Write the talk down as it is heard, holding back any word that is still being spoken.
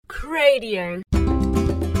Radio.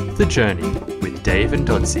 The Journey with Dave and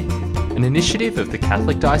Dodsey, an initiative of the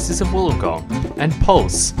Catholic Diocese of Wollongong and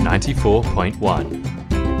Pulse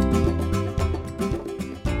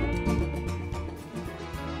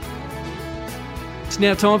 94.1. It's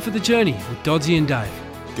now time for The Journey with Dodsey and Dave.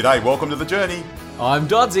 G'day, welcome to The Journey. I'm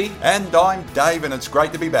Dodsey. And I'm Dave, and it's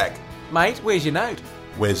great to be back. Mate, where's your note?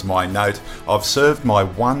 Where's my note? I've served my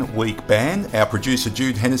 1 week ban. Our producer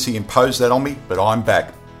Jude Hennessy imposed that on me, but I'm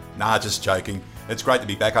back. Nah, just joking. It's great to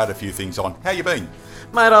be back. I had a few things on. How you been?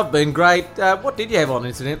 Mate, I've been great. What did you have on,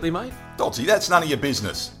 incidentally, mate? Dodsey, that's none of your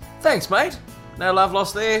business. Thanks, mate. No love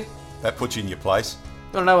lost there. That puts you in your place.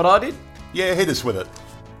 You want to know what I did? Yeah, hit us with it.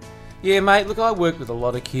 Yeah, mate, look, I work with a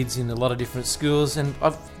lot of kids in a lot of different schools, and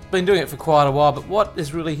I've been doing it for quite a while, but what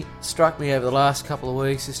has really struck me over the last couple of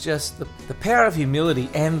weeks is just the power of humility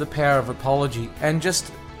and the power of apology, and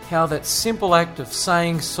just how that simple act of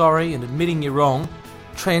saying sorry and admitting you're wrong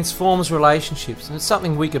transforms relationships, and it's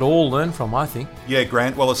something we could all learn from, I think. Yeah,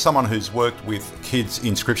 Grant, well, as someone who's worked with kids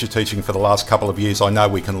in scripture teaching for the last couple of years, I know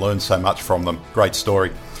we can learn so much from them. Great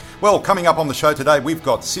story. Well, coming up on the show today, we've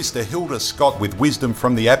got Sister Hilda Scott with Wisdom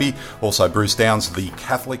from the Abbey, also Bruce Downs, the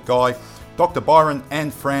Catholic guy, Dr. Byron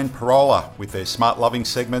and Fran Parola with their Smart Loving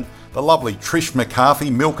segment, the lovely Trish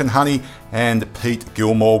McCarthy, Milk and Honey, and Pete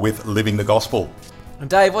Gilmore with Living the Gospel. And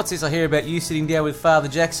Dave, what's this I hear about you sitting down with Father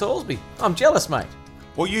Jack Salisbury? I'm jealous, mate.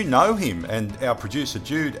 Well, you know him and our producer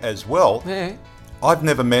Jude as well. Yeah. I've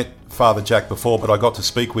never met Father Jack before, but I got to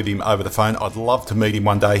speak with him over the phone. I'd love to meet him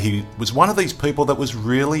one day. He was one of these people that was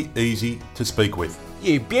really easy to speak with.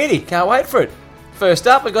 You beauty, can't wait for it. First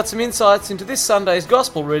up, we've got some insights into this Sunday's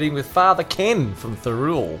Gospel reading with Father Ken from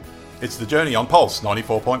Thirroul. It's The Journey on Pulse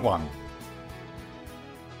 94.1.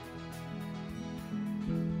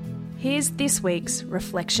 Here's this week's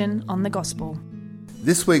reflection on the Gospel.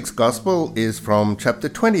 This week's Gospel is from chapter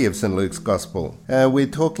 20 of St. Luke's Gospel. We're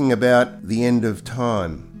talking about the end of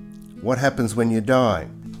time. What happens when you die?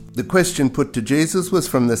 The question put to Jesus was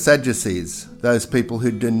from the Sadducees, those people who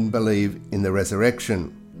didn't believe in the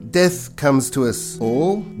resurrection. Death comes to us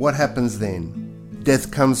all. What happens then? Death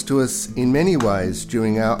comes to us in many ways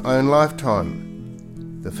during our own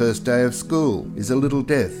lifetime. The first day of school is a little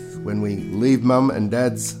death when we leave mum and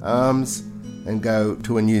dad's arms and go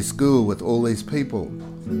to a new school with all these people.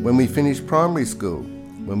 When we finish primary school,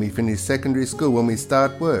 when we finish secondary school, when we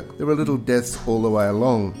start work, there are little deaths all the way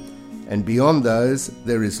along. And beyond those,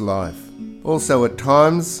 there is life. Also, at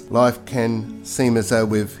times, life can seem as though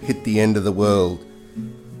we've hit the end of the world.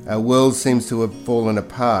 Our world seems to have fallen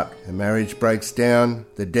apart. A marriage breaks down,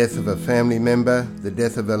 the death of a family member, the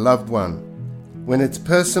death of a loved one. When it's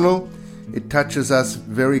personal, it touches us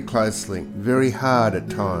very closely, very hard at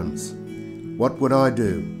times. What would I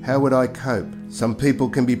do? How would I cope? Some people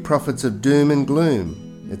can be prophets of doom and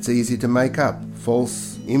gloom. It's easy to make up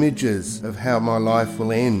false images of how my life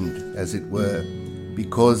will end, as it were,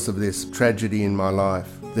 because of this tragedy in my life.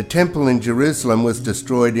 The temple in Jerusalem was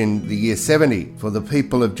destroyed in the year 70. For the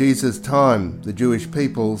people of Jesus' time, the Jewish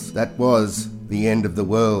peoples, that was the end of the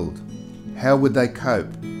world. How would they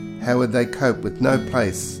cope? How would they cope with no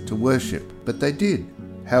place to worship? But they did.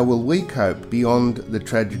 How will we cope beyond the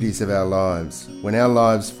tragedies of our lives? When our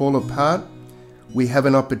lives fall apart, we have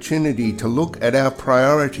an opportunity to look at our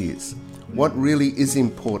priorities. What really is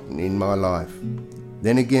important in my life?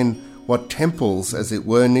 Then again, what temples, as it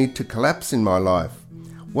were, need to collapse in my life?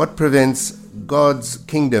 What prevents God's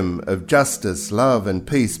kingdom of justice, love and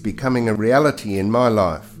peace becoming a reality in my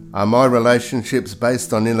life? Are my relationships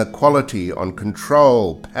based on inequality, on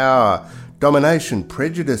control, power, domination,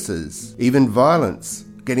 prejudices, even violence,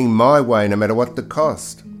 getting my way no matter what the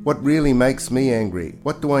cost? What really makes me angry?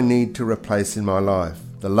 What do I need to replace in my life?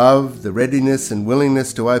 The love, the readiness and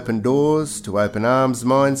willingness to open doors, to open arms,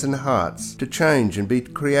 minds and hearts, to change and be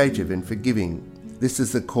creative and forgiving. This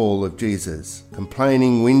is the call of Jesus.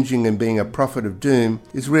 Complaining, whinging and being a prophet of doom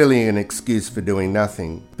is really an excuse for doing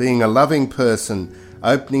nothing. Being a loving person,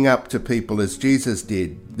 opening up to people as Jesus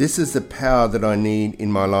did. This is the power that I need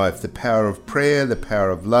in my life. The power of prayer, the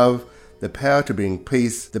power of love, the power to bring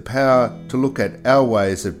peace, the power to look at our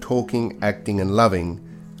ways of talking, acting and loving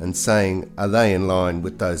and saying, are they in line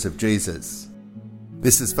with those of Jesus?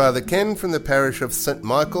 This is Father Ken from the parish of St.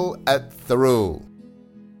 Michael at Thirroul.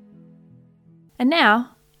 And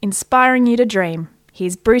now, inspiring you to dream,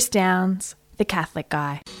 here's Bruce Downs, the Catholic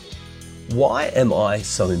guy. Why am I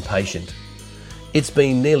so impatient? It's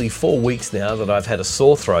been nearly 4 weeks now that I've had a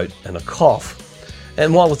sore throat and a cough.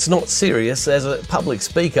 And while it's not serious, as a public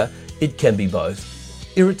speaker, it can be both.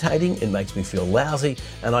 Irritating, it makes me feel lousy,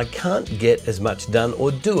 and I can't get as much done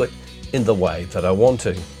or do it in the way that I want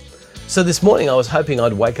to. So this morning I was hoping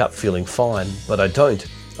I'd wake up feeling fine, but I don't.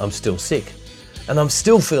 I'm still sick. And I'm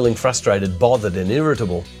still feeling frustrated, bothered and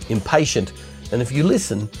irritable, impatient. And if you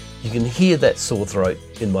listen, you can hear that sore throat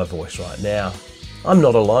in my voice right now. I'm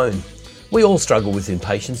not alone. We all struggle with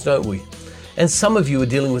impatience, don't we? And some of you are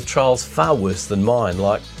dealing with trials far worse than mine,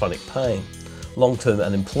 like chronic pain, long-term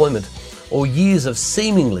unemployment, or years of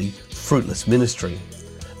seemingly fruitless ministry.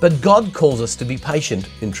 But God calls us to be patient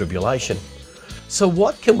in tribulation. So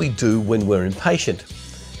what can we do when we're impatient?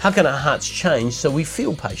 How can our hearts change so we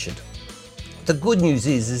feel patient? The good news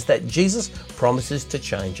is that Jesus promises to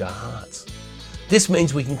change our hearts. This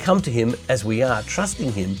means we can come to Him as we are,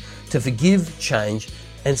 trusting Him to forgive, change,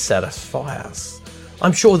 and satisfy us.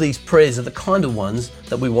 I'm sure these prayers are the kind of ones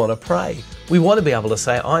that we want to pray. We want to be able to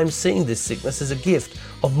say, I'm seeing this sickness as a gift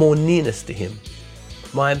of more nearness to Him.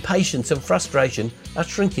 My impatience and frustration are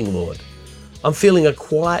shrinking, Lord. I'm feeling a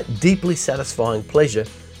quiet, deeply satisfying pleasure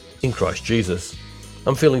in Christ Jesus.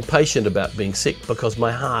 I'm feeling patient about being sick because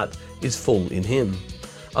my heart is full in Him.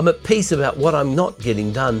 I'm at peace about what I'm not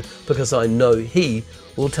getting done because I know He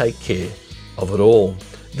will take care of it all.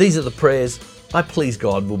 These are the prayers I please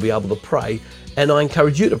God will be able to pray, and I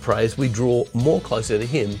encourage you to pray as we draw more closer to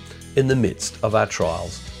Him in the midst of our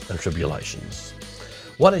trials and tribulations.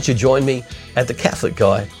 Why don't you join me at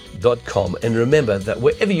thecatholicguy.com, and remember that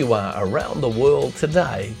wherever you are around the world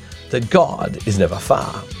today, that God is never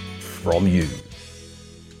far from you.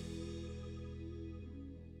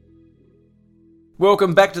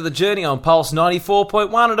 Welcome back to The Journey on Pulse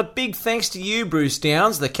 94.1, and a big thanks to you, Bruce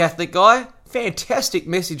Downs, the Catholic Guy. Fantastic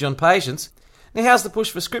message on patience. Now, how's the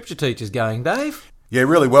push for Scripture teachers going, Dave? Yeah,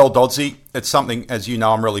 really well, Dodsy. It's something, as you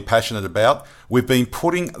know, I'm really passionate about. We've been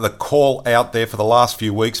putting the call out there for the last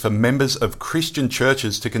few weeks for members of Christian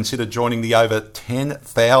churches to consider joining the over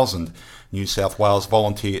 10,000 New South Wales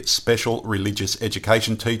volunteer special religious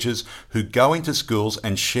education teachers who go into schools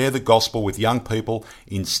and share the gospel with young people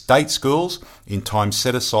in state schools in time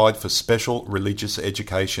set aside for special religious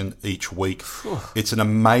education each week. It's an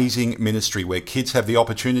amazing ministry where kids have the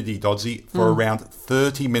opportunity, Dodsy, for around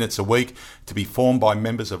 30 minutes a week to be formed by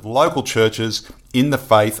members of local churches in the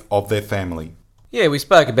faith of their family. Yeah, we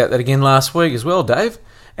spoke about that again last week as well, Dave.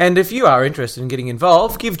 And if you are interested in getting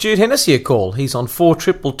involved, give Jude Hennessy a call. He's on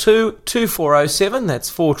 4222-2407. That's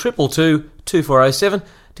 4222-2407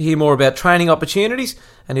 to hear more about training opportunities,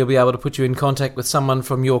 and he'll be able to put you in contact with someone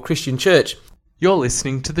from your Christian church. You're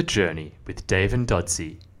listening to The Journey with Dave and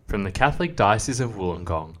Dodsy from the Catholic Diocese of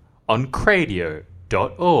Wollongong on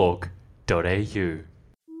cradio.org.au.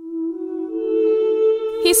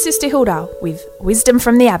 Here's Sister Hilda with Wisdom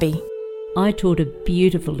from the Abbey. I taught a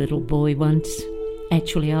beautiful little boy once.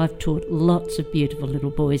 Actually, I've taught lots of beautiful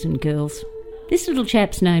little boys and girls. This little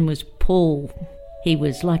chap's name was Paul. He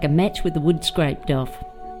was like a match with the wood scraped off.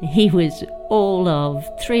 He was all of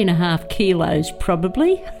 3.5 kilos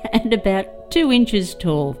probably, and about 2 inches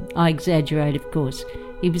tall. I exaggerate, of course.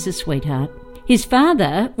 He was a sweetheart. His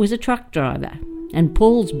father was a truck driver, and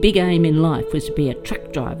Paul's big aim in life was to be a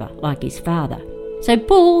truck driver like his father. So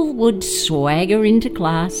Paul would swagger into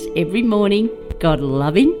class every morning. God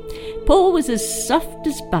love him. Paul was as soft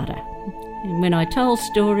as butter. And when I told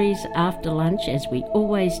stories after lunch, as we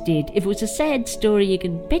always did, if it was a sad story, you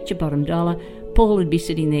can bet your bottom dollar Paul would be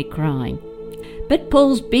sitting there crying. But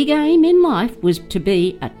Paul's big aim in life was to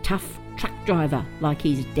be a tough truck driver like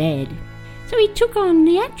his dad. So he took on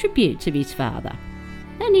the attributes of his father.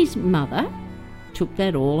 And his mother took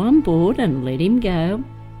that all on board and let him go,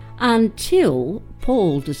 until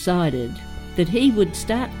Paul decided that he would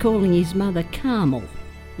start calling his mother Carmel,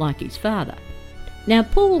 like his father. Now,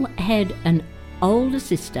 Paul had an older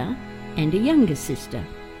sister and a younger sister.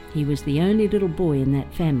 He was the only little boy in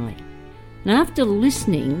that family. And after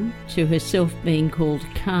listening to herself being called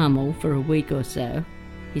Carmel for a week or so,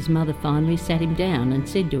 his mother finally sat him down and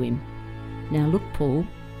said to him, "Now look, Paul,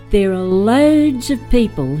 there are loads of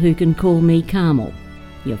people who can call me Carmel.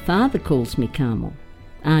 Your father calls me Carmel.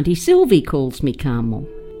 Auntie Sylvie calls me Carmel.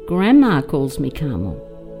 Grandma calls me Carmel.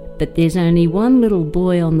 But there's only one little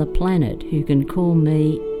boy on the planet who can call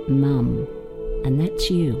me Mum, and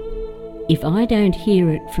that's you. If I don't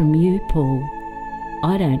hear it from you, Paul,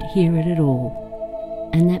 I don't hear it at all.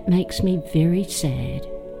 And that makes me very sad."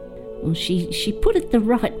 Well, she put it the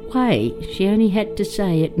right way. She only had to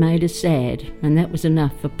say it made her sad, and that was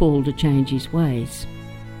enough for Paul to change his ways.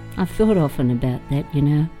 I've thought often about that, you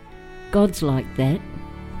know. God's like that.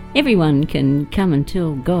 Everyone can come and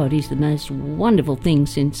tell God he's the most wonderful thing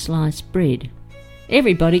since sliced bread.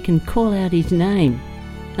 Everybody can call out his name,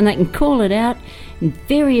 and they can call it out in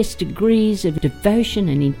various degrees of devotion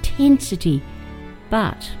and intensity.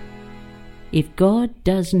 But If God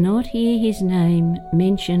does not hear his name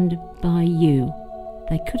mentioned by you,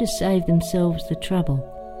 they could have saved themselves the trouble.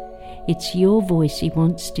 It's your voice he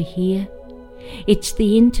wants to hear. It's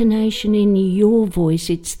the intonation in your voice,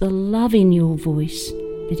 it's the love in your voice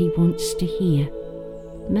that he wants to hear.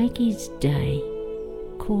 Make his day.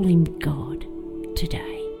 Call him God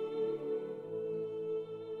today.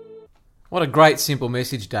 What a great simple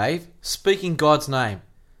message, Dave. Speaking God's name.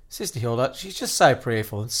 Sister Hilda, she's just so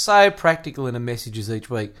prayerful and so practical in her messages each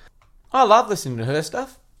week. I love listening to her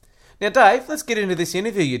stuff. Now, Dave, let's get into this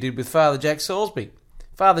interview you did with Father Jack Salisbury.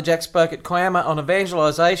 Father Jack spoke at Kiama on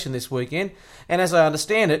evangelisation this weekend, and as I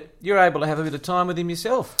understand it, you're able to have a bit of time with him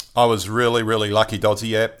yourself. I was really, really lucky, Dodsy.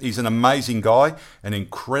 Yeah, he's an amazing guy, an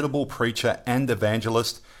incredible preacher and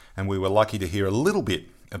evangelist, and we were lucky to hear a little bit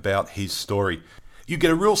about his story. You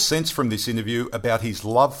get a real sense from this interview about his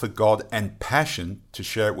love for God and passion to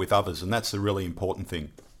share it with others, and that's the really important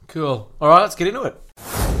thing. Cool. All right, let's get into it.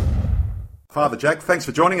 Father Jack, thanks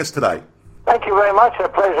for joining us today. Thank you very much. A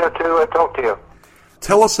pleasure to talk to you.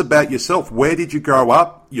 Tell us about yourself. Where did you grow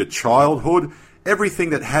up, your childhood,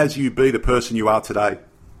 everything that has you be the person you are today?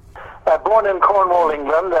 Born in Cornwall,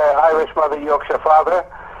 England, Irish mother, Yorkshire father.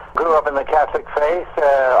 Grew up in the Catholic faith,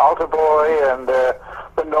 altar boy and the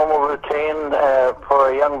normal routine for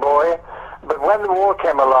a young boy. But when the war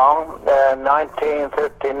came along,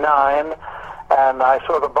 1939, and I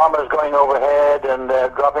saw the bombers going overhead and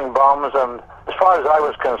dropping bombs, and as far as I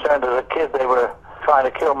was concerned as a kid, they were trying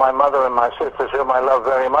to kill my mother and my sisters, whom I love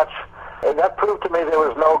very much. And that proved to me there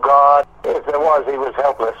was no God. If there was, he was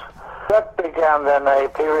helpless. That began then a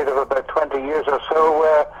period of about 20 years or so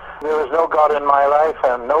where there was no God in my life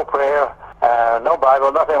and no prayer, no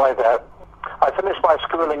Bible, nothing like that. I finished my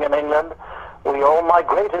schooling in England. We all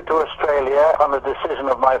migrated to Australia on the decision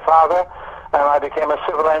of my father, and I became a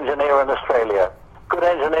civil engineer in Australia. Good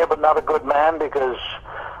engineer, but not a good man, because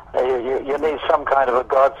you need some kind of a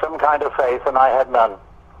God, some kind of faith, and I had none.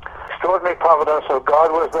 Extraordinary providence of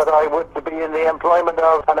God was that I would be in the employment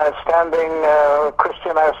of an outstanding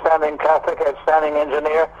Christian, outstanding Catholic, outstanding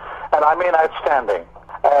engineer, and I mean outstanding.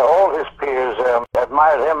 All his peers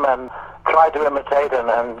admired him and tried to imitate,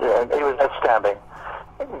 and he was outstanding.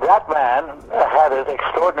 That man had an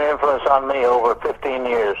extraordinary influence on me over 15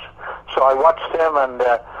 years. So I watched him and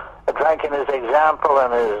drank in his example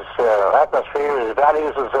and his atmosphere, his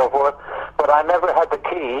values and so forth, but I never had the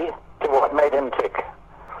key to what made him tick.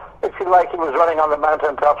 If you like, he was running on the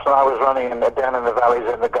mountaintops and I was running down in the valleys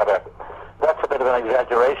in the gutter. That's a bit of an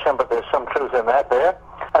exaggeration, but there's some truth in that there.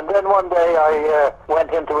 And then one day I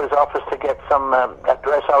went into his office to get some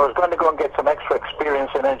address. I was going to go and get some extra experience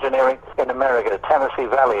in engineering in America, Tennessee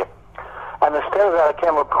Valley. And instead of that, I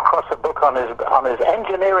came across a book on his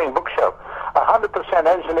engineering bookshelf, 100%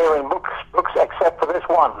 engineering books except for this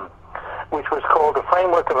one, which was called The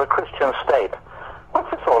Framework of a Christian State. What's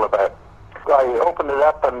this all about? I opened it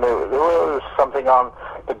up, and there was something on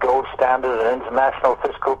the gold standard and international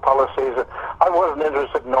fiscal policies. I wasn't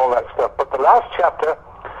interested in all that stuff, but the last chapter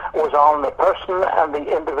was on the person and the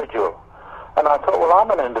individual. And I thought, well,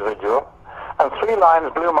 I'm an individual. And 3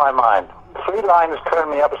 lines blew my mind. 3 lines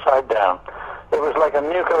turned me upside down. It was like a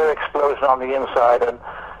nuclear explosion on the inside. And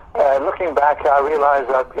looking back, I realized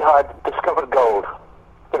that I'd discovered gold.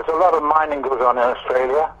 There's a lot of mining goes on in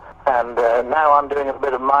Australia. And now I'm doing a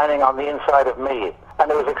bit of mining on the inside of me.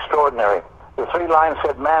 And it was extraordinary. The 3 lines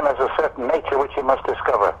said, man has a certain nature which he must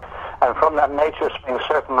discover. And from that nature spring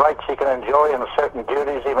certain rights he can enjoy and certain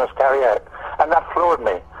duties he must carry out. And that floored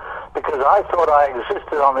me, because I thought I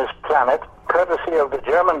existed on this planet courtesy of the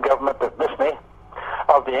German government that missed me,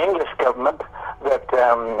 of the English government that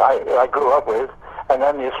I grew up with, and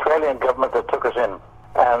then the Australian government that took us in.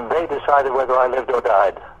 And they decided whether I lived or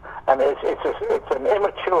died. And it's an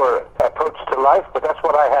immature approach to life, but that's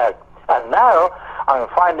what I had. And now I'm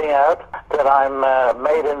finding out that I'm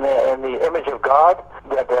made in the image of God,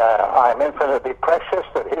 that I'm infinitely precious,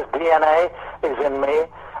 that his DNA is in me,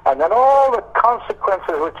 and then all the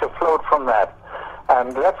consequences which have flowed from that.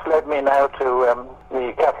 And that's led me now to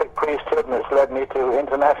the Catholic priesthood, and it's led me to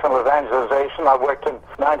international evangelization. I've worked in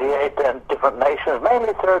 98 different nations,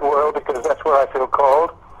 mainly third world, because that's where I feel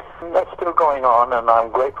called. And that's still going on, and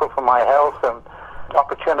I'm grateful for my health and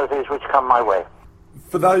opportunities which come my way.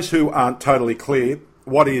 For those who aren't totally clear,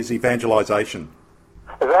 what is evangelization?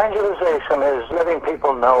 Evangelization is letting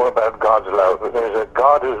people know about God's love. There's a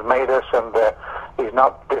God who's made us, and he's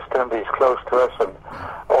not distant, he's close to us, and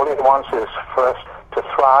all he wants is for us to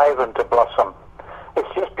thrive and to blossom.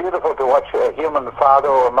 It's just beautiful to watch a human father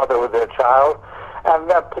or mother with their child, and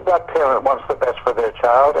that parent wants the best for their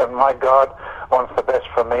child, and my God wants the best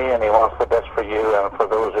for me, and he wants the best for you and for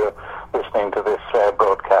those who listening to this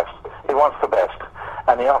broadcast. He wants the best,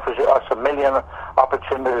 and he offers us a million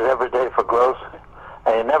opportunities every day for growth,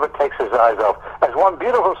 and he never takes his eyes off. As one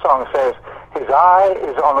beautiful song says, his eye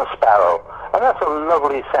is on a sparrow, and that's a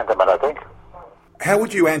lovely sentiment, I think. How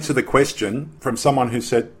would you answer the question from someone who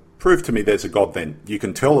said, prove to me there's a God then? You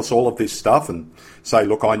can tell us all of this stuff and say,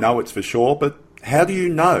 look, I know it's for sure, but how do you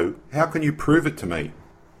know? How can you prove it to me?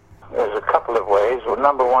 There's a couple of ways. Well,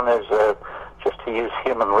 number one is just to use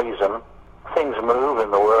human reason. Things move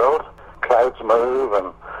in the world. Clouds move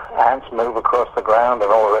and ants move across the ground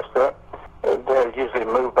and all the rest of it. They're usually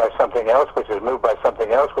moved by something else, which is moved by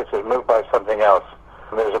something else, which is moved by something else.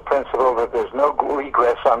 And there's a principle that there's no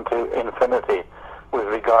regress unto infinity with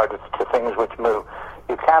regard to things which move.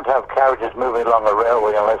 You can't have carriages moving along a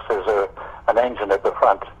railway unless there's an engine at the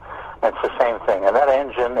front. It's the same thing. And that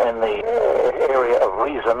engine in the area of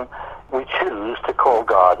reason, we choose to call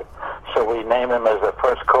God. So we name him as the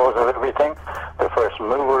first cause of everything, the first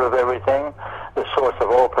mover of everything, the source of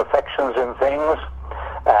all perfections in things,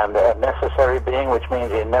 and a necessary being, which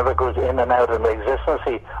means he never goes in and out of existence.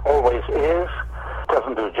 He always is.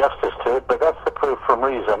 Doesn't do justice to it, but that's the proof from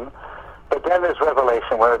reason. But then there's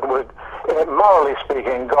revelation, where morally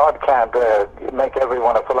speaking, God can't make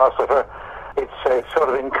everyone a philosopher. It's sort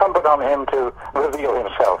of incumbent on him to reveal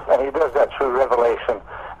himself, and he does that through revelation.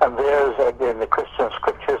 And there's, in the Christian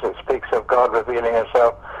scriptures, it speaks of God revealing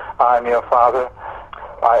himself. I am your Father.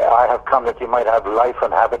 I have come that you might have life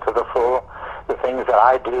and have it to the full. The things that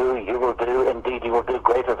I do, you will do. Indeed, you will do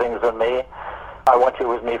greater things than me. I want you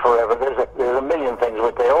with me forever. There's a million things,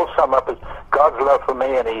 but they all sum up as God's love for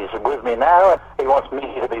me, and he's with me now, and he wants me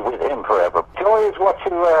to be with him forever. Joy is what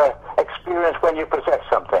you experience when you possess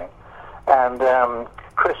something. And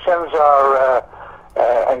Christians are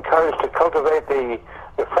encouraged to cultivate the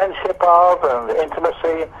friendship of and the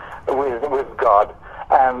intimacy with God.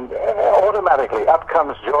 And automatically up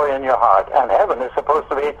comes joy in your heart. And heaven is supposed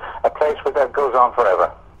to be a place where that goes on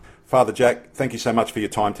forever. Father Jack, thank you so much for your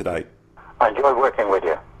time today. I enjoyed working with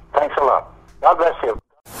you. Thanks a lot. God bless you.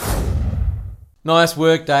 Nice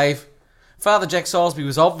work, Dave. Father Jack Soulsby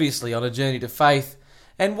was obviously on a journey to faith.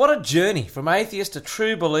 And what a journey from atheist to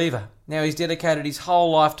true believer. Now he's dedicated his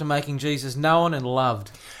whole life to making Jesus known and loved.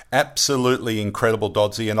 Absolutely incredible,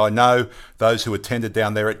 Dodsy, and I know those who attended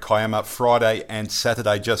down there at Kiama Friday and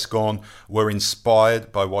Saturday just gone were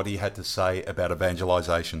inspired by what he had to say about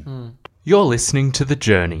evangelisation. You're listening to The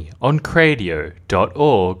Journey on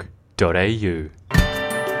cradio.org.au.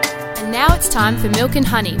 And now it's time for Milk and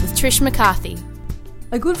Honey with Trish McCarthy.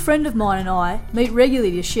 A good friend of mine and I meet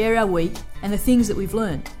regularly to share our week and the things that we've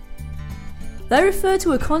learned. They refer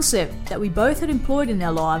to a concept that we both had employed in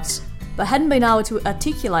our lives but hadn't been able to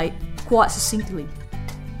articulate quite succinctly.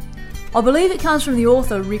 I believe it comes from the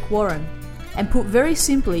author Rick Warren, and put very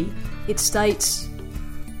simply, it states,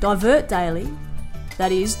 divert daily,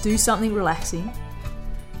 that is, do something relaxing,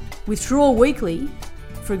 withdraw weekly,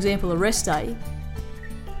 for example a rest day,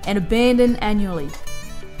 and abandon annually.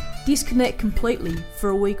 Disconnect completely for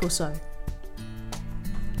a week or so.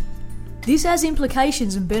 This has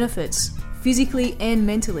implications and benefits, physically and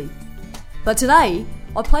mentally. But today,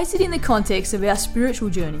 I place it in the context of our spiritual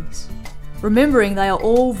journeys, remembering they are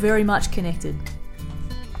all very much connected.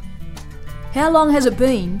 How long has it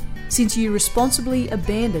been since you responsibly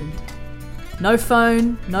abandoned? No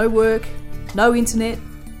phone, no work, no internet,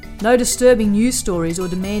 no disturbing news stories or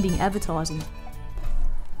demanding advertising.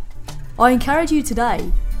 I encourage you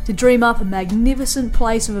today to dream up a magnificent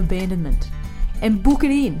place of abandonment and book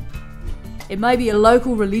it in. It may be a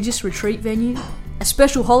local religious retreat venue, a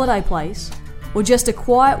special holiday place, or just a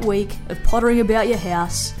quiet week of pottering about your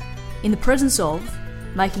house in the presence of,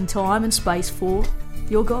 making time and space for,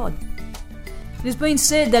 your God. It has been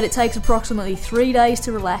said that it takes approximately 3 days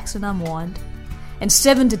to relax and unwind, and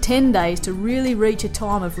 7 to 10 days to really reach a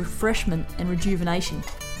time of refreshment and rejuvenation.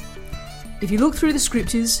 If you look through the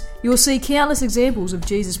scriptures, you will see countless examples of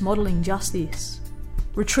Jesus modelling just this,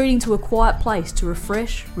 retreating to a quiet place to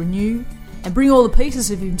refresh, renew, and bring all the pieces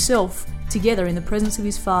of himself together in the presence of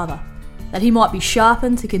his Father, that he might be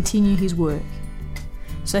sharpened to continue his work.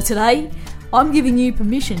 So today, I'm giving you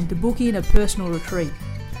permission to book in a personal retreat,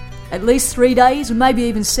 at least 3 days or maybe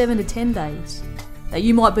even 7 to 10 days, that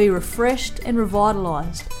you might be refreshed and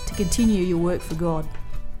revitalised to continue your work for God.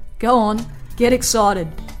 Go on, get excited,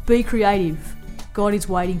 be creative. God is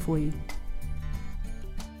waiting for you.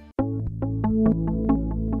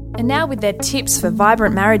 And now with their tips for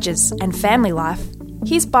vibrant marriages and family life,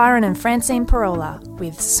 here's Byron and Francine Parola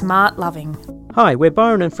with Smart Loving. Hi, we're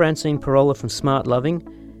Byron and Francine Parola from Smart Loving,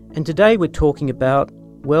 and today we're talking about,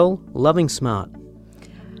 well, loving smart.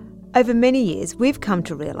 Over many years, we've come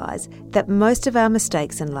to realise that most of our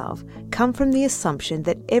mistakes in love come from the assumption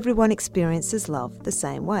that everyone experiences love the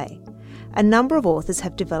same way. A number of authors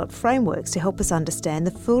have developed frameworks to help us understand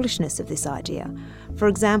the foolishness of this idea. For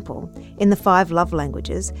example, in The 5 Love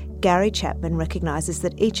Languages, Gary Chapman recognises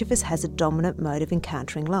that each of us has a dominant mode of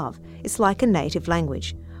encountering love. It's like a native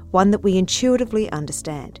language, one that we intuitively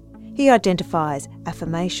understand. He identifies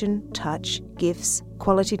affirmation, touch, gifts,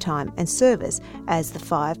 quality time and service as the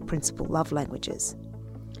 5 principal love languages.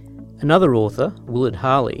 Another author, Willard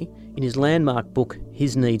Harley, in his landmark book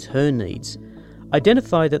His Needs, Her Needs,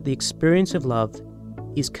 identified that the experience of love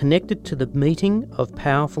is connected to the meeting of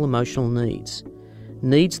powerful emotional needs,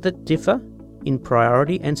 needs that differ in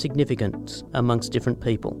priority and significance amongst different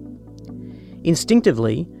people.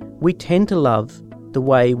 Instinctively, we tend to love the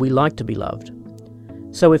way we like to be loved.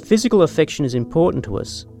 So if physical affection is important to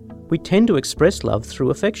us, we tend to express love through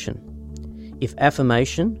affection. If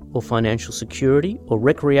affirmation or financial security or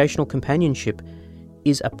recreational companionship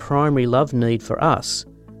is a primary love need for us,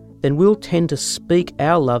 then we'll tend to speak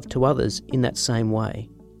our love to others in that same way.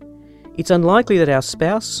 It's unlikely that our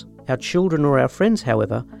spouse, our children or our friends,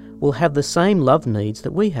 however, will have the same love needs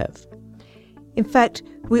that we have. In fact,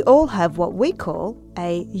 we all have what we call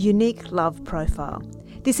a unique love profile.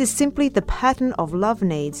 This is simply the pattern of love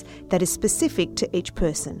needs that is specific to each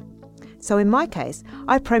person. So in my case,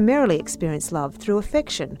 I primarily experience love through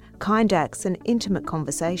affection, kind acts and intimate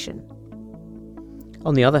conversation.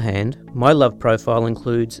 On the other hand, my love profile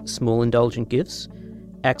includes small indulgent gifts,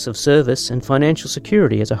 acts of service and financial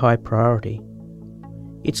security as a high priority.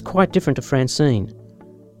 It's quite different to Francine.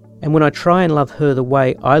 And when I try and love her the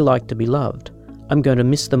way I like to be loved, I'm going to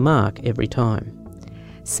miss the mark every time.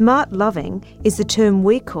 Smart loving is the term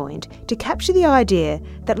we coined to capture the idea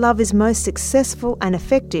that love is most successful and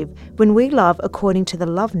effective when we love according to the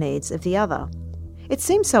love needs of the other. It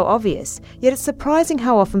seems so obvious, yet it's surprising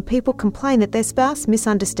how often people complain that their spouse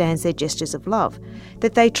misunderstands their gestures of love,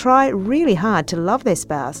 that they try really hard to love their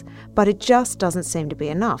spouse, but it just doesn't seem to be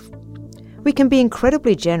enough. We can be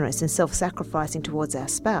incredibly generous and self-sacrificing towards our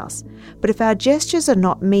spouse, but if our gestures are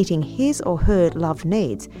not meeting his or her love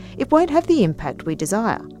needs, it won't have the impact we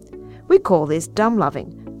desire. We call this dumb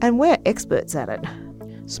loving, and we're experts at it.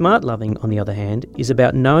 Smart loving, on the other hand, is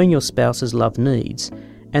about knowing your spouse's love needs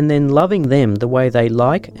and then loving them the way they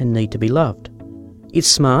like and need to be loved. It's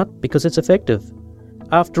smart because it's effective.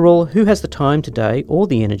 After all, who has the time today or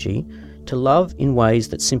the energy to love in ways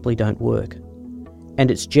that simply don't work? And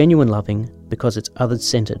it's genuine loving because it's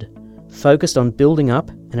others-centred, focused on building up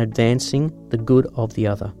and advancing the good of the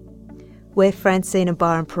other. We're Francine and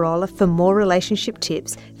Byron Parola. For more relationship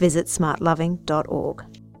tips, visit smartloving.org.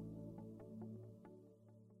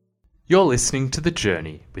 You're listening to The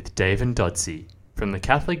Journey with Dave and Dodsey from the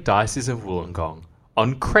Catholic Diocese of Wollongong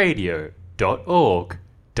on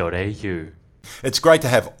cradio.org.au. It's great to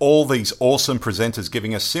have all these awesome presenters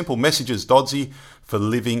giving us simple messages, Dodsey, for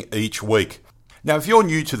living each week. Now, if you're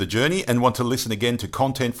new to The Journey and want to listen again to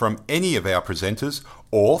content from any of our presenters,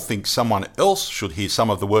 or think someone else should hear some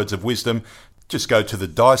of the words of wisdom, just go to the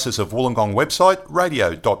Diocese of Wollongong website,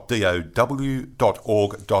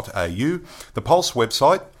 radio.dow.org.au, the Pulse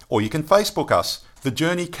website, or you can Facebook us, The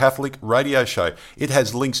Journey Catholic Radio Show. It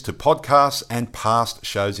has links to podcasts and past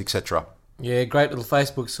shows, etc. Yeah, great little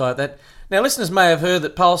Facebook site that. Now, listeners may have heard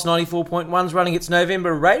that Pulse 94.1 is running its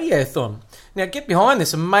November Radiothon. Now, get behind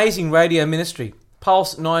this amazing radio ministry,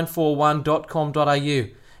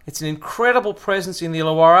 pulse941.com.au. It's an incredible presence in the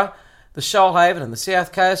Illawarra, the Shoalhaven and the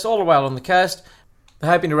South Coast, all the way along the coast.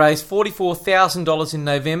 They're hoping to raise $44,000 in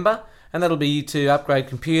November, and that'll be to upgrade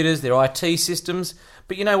computers, their IT systems.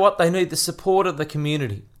 But you know what? They need the support of the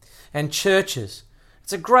community and churches.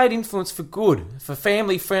 It's a great influence for good, for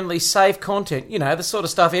family-friendly, safe content. You know, the sort of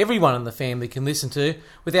stuff everyone in the family can listen to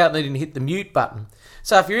without needing to hit the mute button.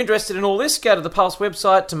 So if you're interested in all this, go to the Pulse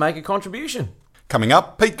website to make a contribution. Coming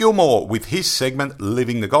up, Pete Gilmore with his segment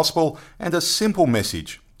Living the Gospel and a simple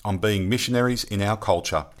message on being missionaries in our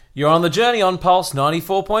culture. You're on The Journey on Pulse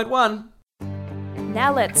 94.1.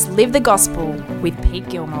 Now let's live the gospel with Pete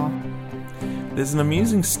Gilmore. There's an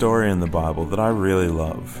amusing story in the Bible that I really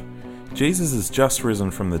love. Jesus has just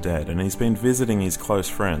risen from the dead and he's been visiting his close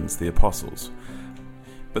friends, the apostles.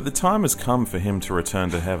 But the time has come for him to return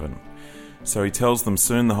to heaven. So he tells them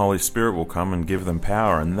soon the Holy Spirit will come and give them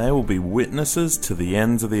power and they will be witnesses to the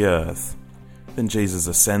ends of the earth. Then Jesus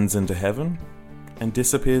ascends into heaven and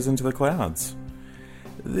disappears into the clouds.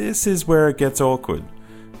 This is where it gets awkward.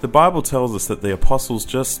 The Bible tells us that the apostles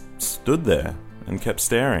just stood there and kept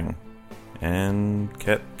staring. And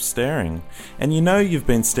kept staring. And you know you've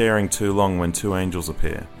been staring too long when two angels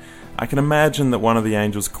appear. I can imagine that one of the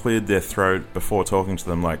angels cleared their throat before talking to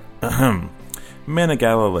them like, "Ahem, men of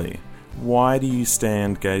Galilee, why do you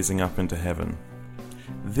stand gazing up into heaven?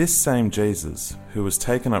 This same Jesus, who was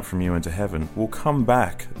taken up from you into heaven, will come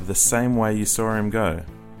back the same way you saw him go."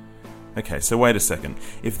 Okay, so wait a second.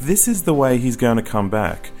 If this is the way he's going to come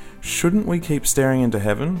back, shouldn't we keep staring into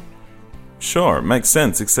heaven? Sure, it makes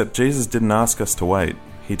sense, except Jesus didn't ask us to wait.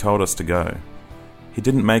 He told us to go. He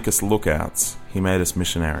didn't make us lookouts. He made us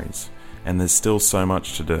missionaries. And there's still so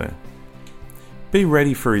much to do. Be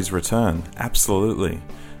ready for his return, absolutely.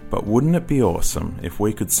 But wouldn't it be awesome if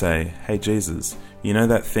we could say, "Hey Jesus, you know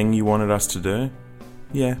that thing you wanted us to do?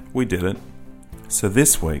 Yeah, we did it." So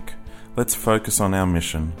this week, let's focus on our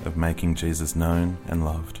mission of making Jesus known and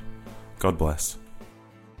loved. God bless.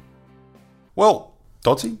 Well,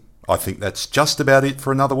 Dodsy, I think that's just about it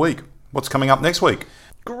for another week. What's coming up next week?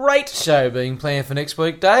 Great show being planned for next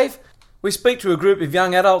week, Dave. We speak to a group of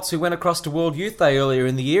young adults who went across to World Youth Day earlier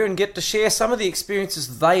in the year and get to share some of the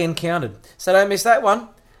experiences they encountered. So don't miss that one.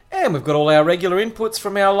 And we've got all our regular inputs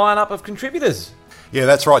from our lineup of contributors. Yeah,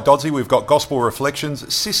 that's right, Dodsy. We've got Gospel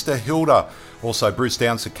Reflections, Sister Hilda, also Bruce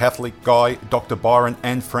Downs, the Catholic guy, Dr. Byron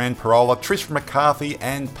and Fran Parola, Trish McCarthy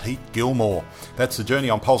and Pete Gilmore. That's The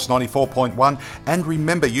Journey on Pulse 94.1. And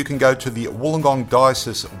remember, you can go to the Wollongong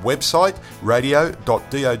Diocese website,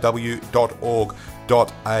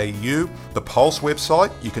 radio.dow.org.au, the Pulse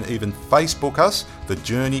website. You can even Facebook us, The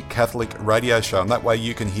Journey Catholic Radio Show, and that way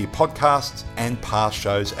you can hear podcasts and past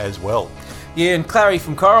shows as well. Yeah, and Clary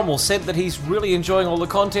from Corrimal said that he's really enjoying all the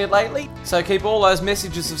content lately, so keep all those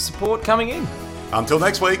messages of support coming in. Until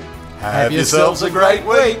next week, have yourselves a great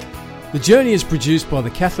week. The Journey is produced by the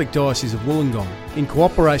Catholic Diocese of Wollongong in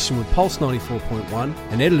cooperation with Pulse 94.1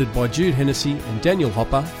 and edited by Jude Hennessy and Daniel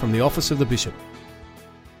Hopper from the Office of the Bishop.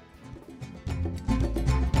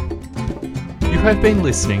 You have been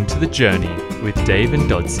listening to The Journey with Dave and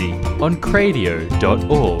Dodsy on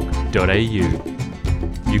cradio.org.au.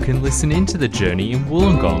 You can listen into The Journey in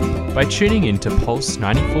Wollongong by tuning in to Pulse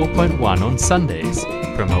 94.1 on Sundays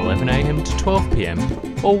from 11am to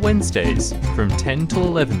 12pm or Wednesdays from 10 to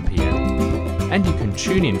 11pm. And you can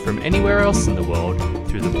tune in from anywhere else in the world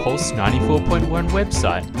through the Pulse 94.1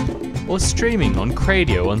 website or streaming on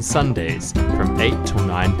Cradio on Sundays from 8 till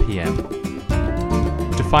 9pm.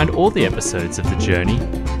 To find all the episodes of The Journey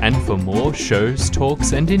and for more shows,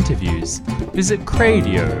 talks and interviews, visit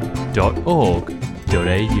cradio.org.au.